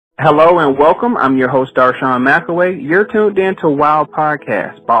Hello and welcome. I'm your host, Darshawn McAway. You're tuned in to Wild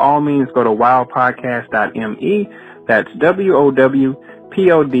Podcast. By all means, go to wildpodcast.me. That's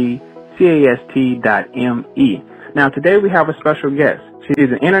WOWPODCAST.me. Now, today we have a special guest. She is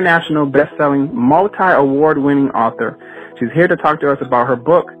an international best-selling, multi-award-winning author. She's here to talk to us about her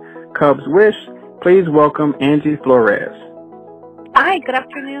book, Cub's Wish. Please welcome Angie Flores. Hi, good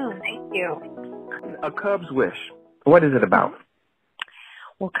afternoon. Thank you. A Cub's Wish. What is it about?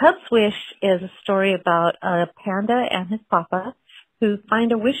 Well, Cub's Wish is a story about a panda and his papa who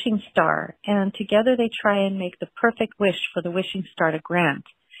find a wishing star, and together they try and make the perfect wish for the wishing star to grant.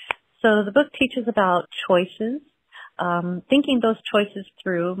 So the book teaches about choices, thinking those choices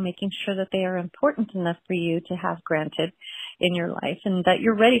through, making sure that they are important enough for you to have granted in your life, and that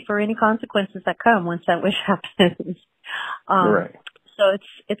you're ready for any consequences that come once that wish happens. Right. So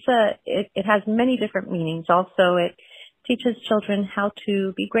it has many different meanings. Also, it teaches children how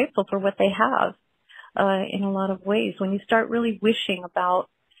to be grateful for what they have in a lot of ways. When you start really wishing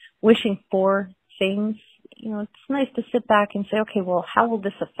for things, it's nice to sit back and say, okay, well, how will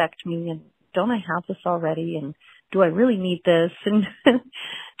this affect me? And don't I have this already? And do I really need this? And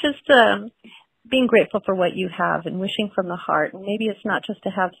just being grateful for what you have and wishing from the heart. And maybe it's not just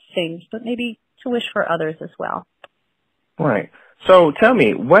to have things, but maybe to wish for others as well. Right. So tell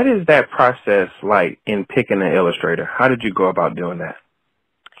me, what is that process like in picking an illustrator? How did you go about doing that?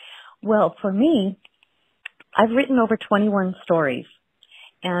 Well, for me, I've written over 21 stories,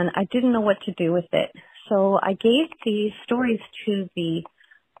 and I didn't know what to do with it. So I gave the stories to the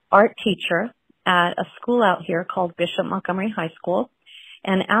art teacher at a school out here called Bishop Montgomery High School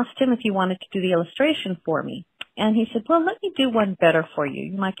and asked him if he wanted to do the illustration for me. And he said, well, let me do one better for you.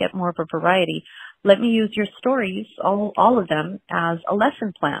 You might get more of a variety. Let me use your stories, all of them, as a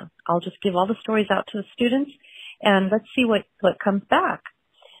lesson plan. I'll just give all the stories out to the students, and let's see what comes back.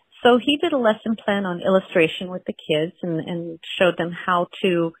 So he did a lesson plan on illustration with the kids and showed them how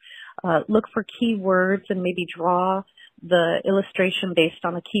to look for key words and maybe draw the illustration based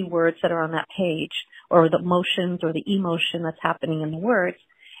on the key words that are on that page, or the motions or the emotion that's happening in the words.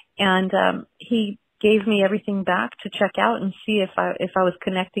 And he gave me everything back to check out and see if I was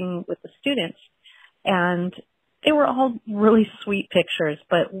connecting with the students. And they were all really sweet pictures,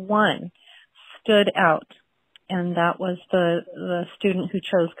 but one stood out, and that was the student who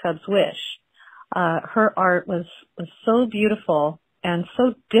chose Cub's Wish. Her art was so beautiful and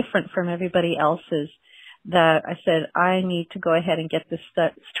so different from everybody else's that I said, I need to go ahead and get this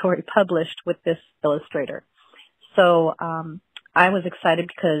story published with this illustrator. So I was excited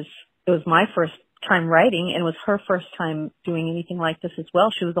because it was my first time writing, and it was her first time doing anything like this as well.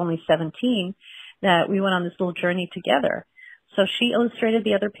 She was only 17. That we went on this little journey together. So she illustrated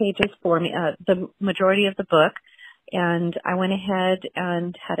the other pages for me, the majority of the book, and I went ahead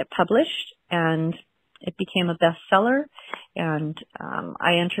and had it published, and it became a bestseller, and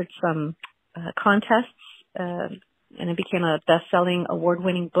I entered some contests, and it became a best-selling,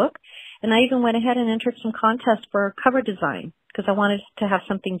 award-winning book, and I even went ahead and entered some contests for cover design, because I wanted to have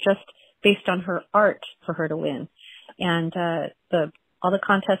something just based on her art for her to win. And all the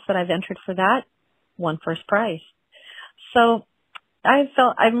contests that I've entered for that won first prize. So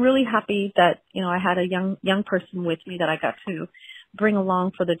I'm really happy that, I had a young person with me that I got to bring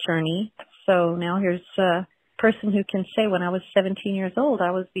along for the journey. So now here's a person who can say when I was 17 years old,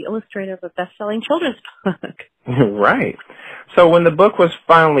 I was the illustrator of a best-selling children's book. Right. So when the book was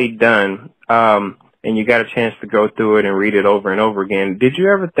finally done, and you got a chance to go through it and read it over and over again, did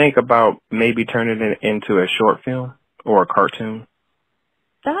you ever think about maybe turning it into a short film or a cartoon?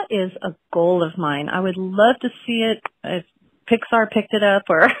 That is a goal of mine. I would love to see it if Pixar picked it up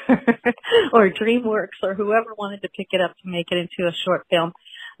or or DreamWorks or whoever wanted to pick it up to make it into a short film.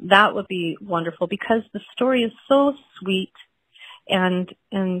 That would be wonderful because the story is so sweet and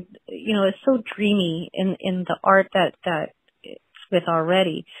it's so dreamy in the art that it's with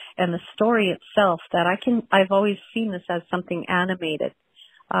already, and the story itself that I've always seen this as something animated.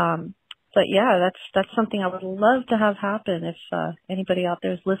 But yeah, that's something I would love to have happen if anybody out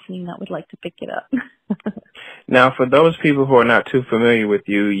there is listening that would like to pick it up. Now, for those people who are not too familiar with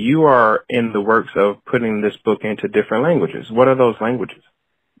you, you are in the works of putting this book into different languages. What are those languages?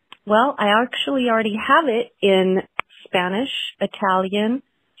 Well, I actually already have it in Spanish, Italian,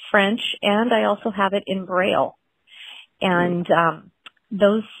 French, and I also have it in Braille. And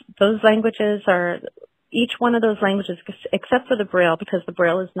those languages are... Each one of those languages, except for the Braille, because the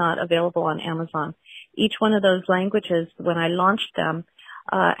Braille is not available on Amazon, each one of those languages, when I launched them,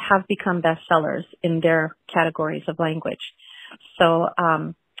 have become bestsellers in their categories of language. So,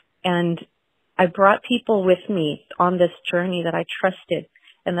 and I brought people with me on this journey that I trusted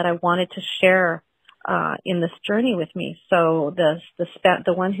and that I wanted to share in this journey with me. So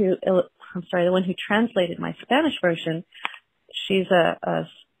the one who translated my Spanish version, she's a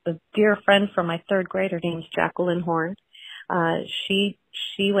dear friend from my third grade. Her name's Jacqueline Horn. She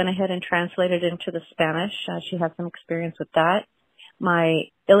went ahead and translated into the Spanish. She had some experience with that. My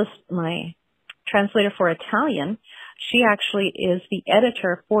translator for Italian, she actually is the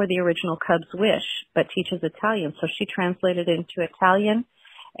editor for the original Cub's Wish, but teaches Italian. So she translated into Italian,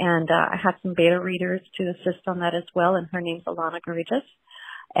 and I had some beta readers to assist on that as well, and her name's Alana Garrigas.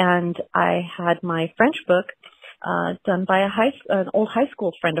 And I had my French book done by an old high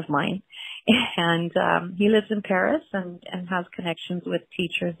school friend of mine, and he lives in Paris and has connections with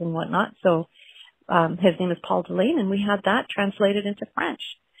teachers and whatnot. So his name is Paul Delane, and we had that translated into French.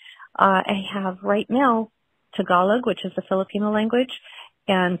 I have right now Tagalog, which is the Filipino language,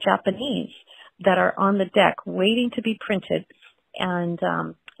 and Japanese that are on the deck waiting to be printed. And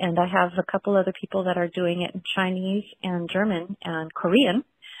I have a couple other people that are doing it in Chinese and German and Korean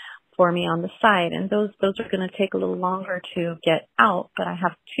for me on the side. And those are going to take a little longer to get out, but I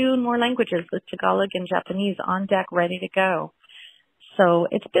have 2 more languages with Tagalog and Japanese on deck ready to go. So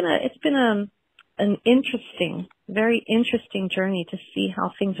it's been an interesting, very interesting journey to see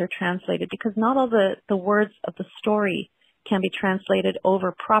how things are translated, because not all the words of the story can be translated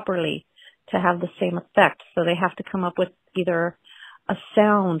over properly to have the same effect. So they have to come up with either a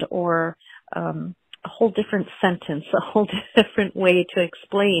sound or a whole different sentence, a whole different way to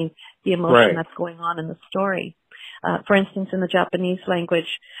explain the emotion that's going on in the story. For instance, in the Japanese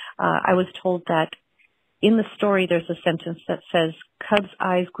language, I was told that in the story there's a sentence that says, Cub's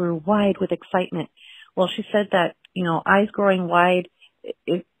eyes grew wide with excitement. Well, she said that, eyes growing wide,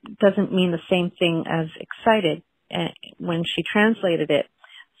 it doesn't mean the same thing as excited when she translated it.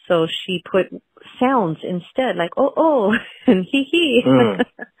 So she put sounds instead, like, oh, and hee. To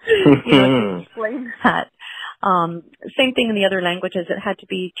explain that. Same thing in the other languages. It had to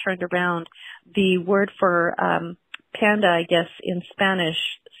be turned around. The word for panda, I guess, in Spanish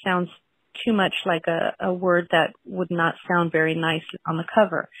sounds too much like a word that would not sound very nice on the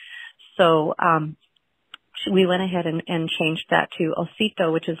cover. So we went ahead and changed that to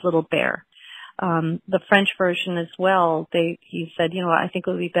osito, which is little bear. The French version as well, he said, I think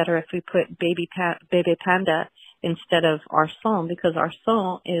it would be better if we put bébé panda instead of Arson, because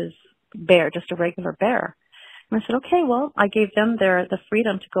Arson is bear, just a regular bear. And I said, okay, well, I gave them the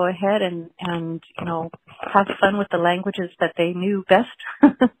freedom to go ahead and have fun with the languages that they knew best.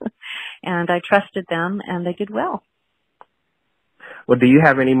 And I trusted them, and they did well. Well, do you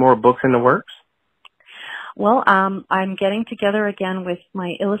have any more books in the works? Well, I'm getting together again with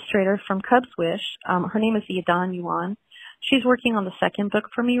my illustrator from Cub's Wish. Her name is Yadan Yuan. She's working on the second book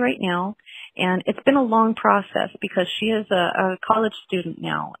for me right now, and it's been a long process because she is a college student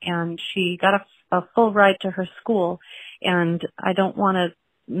now, and she got a full ride to her school, and I don't want to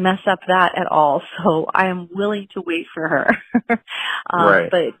mess up that at all, so I am willing to wait for her. Right.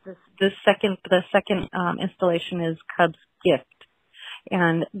 But the second installation is Cub's Gift.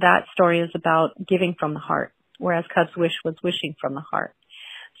 And that story is about giving from the heart, whereas Cub's Wish was wishing from the heart.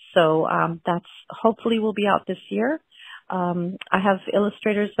 So that's hopefully will be out this year. I have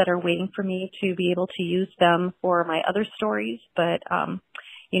illustrators that are waiting for me to be able to use them for my other stories. But,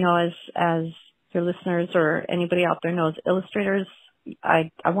 as your listeners or anybody out there knows, illustrators,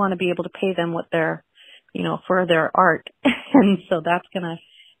 I want to be able to pay them what they're, for their art. And so that's going to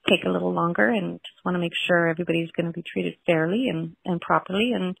take a little longer, and just want to make sure everybody's going to be treated fairly and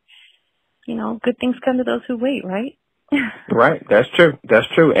properly. And, good things come to those who wait, right? Right. That's true.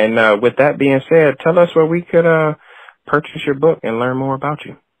 And with that being said, tell us where we could purchase your book and learn more about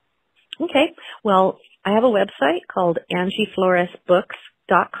you. Okay. Well, I have a website called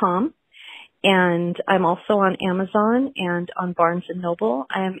AngieFloresBooks.com, and I'm also on Amazon and on Barnes & Noble.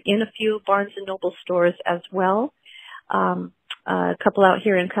 I am in a few Barnes & Noble stores as well. A couple out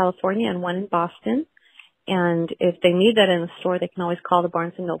here in California and one in Boston. And if they need that in the store, they can always call the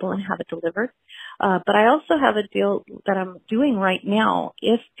Barnes & Noble and have it delivered. But I also have a deal that I'm doing right now.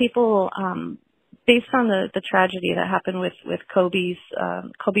 If people, based on the tragedy that happened with Kobe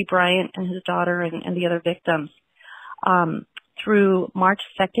Bryant and his daughter and the other victims, through March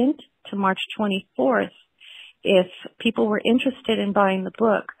 2nd to March 24th, if people were interested in buying the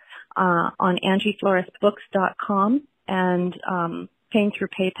book, on AngieFloresBooks.com, and paying through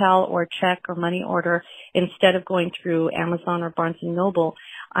PayPal or check or money order instead of going through Amazon or Barnes & Noble,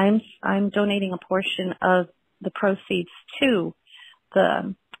 I'm donating a portion of the proceeds to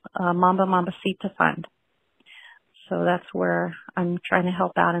the Mamba Mambacita Fund. So that's where I'm trying to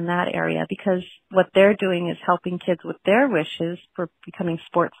help out in that area, because what they're doing is helping kids with their wishes for becoming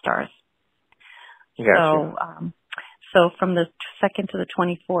sports stars. Gotcha. So from the 2nd to the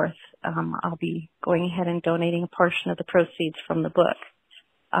 24th, I'll be going ahead and donating a portion of the proceeds from the book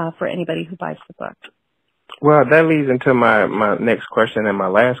for anybody who buys the book. Well, that leads into my next question and my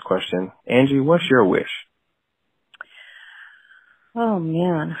last question. Angie, what's your wish? Oh,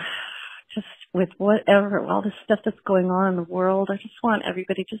 man. Just with all this stuff that's going on in the world, I just want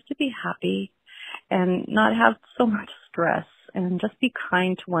everybody just to be happy and not have so much stress and just be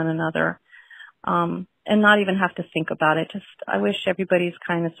kind to one another. And not even have to think about it. I wish everybody's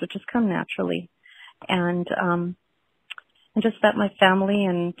kindness would just come naturally. And just that my family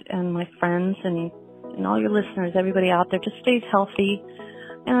and my friends and all your listeners, everybody out there, just stays healthy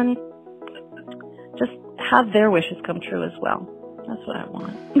and just have their wishes come true as well. That's what I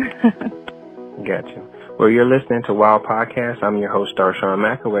want. Gotcha. Well, you're listening to Wild Podcast. I'm your host, Darshawn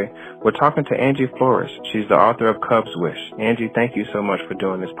McAway. We're talking to Angie Flores. She's the author of Cub's Wish. Angie, thank you so much for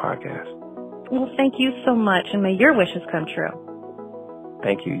doing this podcast. Well, thank you so much, and may your wishes come true.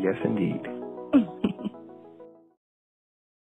 Thank you. Yes, indeed.